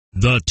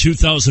The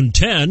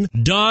 2010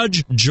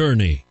 Dodge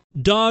Journey.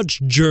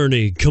 Dodge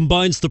Journey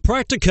combines the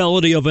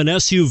practicality of an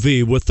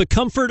SUV with the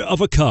comfort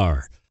of a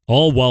car,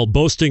 all while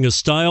boasting a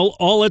style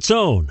all its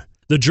own.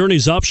 The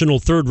Journey's optional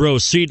third-row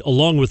seat,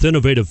 along with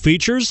innovative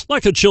features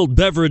like a chilled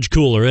beverage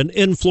cooler and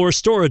in-floor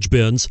storage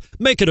bins,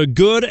 make it a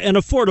good and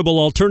affordable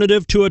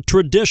alternative to a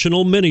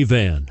traditional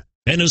minivan,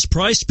 and is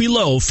priced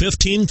below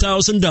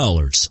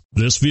 $15,000.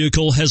 This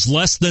vehicle has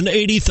less than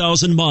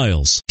 80,000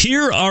 miles.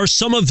 Here are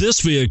some of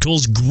this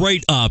vehicle's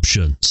great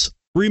options: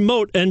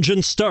 remote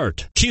engine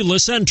start,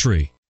 keyless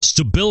entry,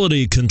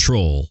 stability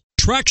control,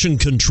 traction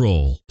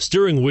control,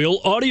 steering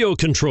wheel audio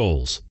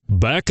controls,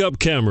 backup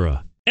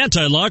camera,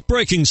 anti-lock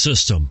braking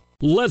system,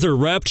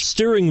 leather-wrapped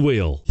steering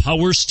wheel,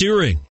 power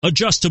steering,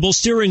 adjustable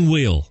steering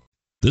wheel.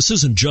 This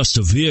isn't just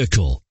a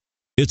vehicle,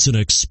 it's an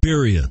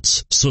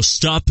experience. So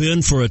stop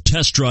in for a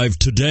test drive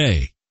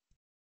today.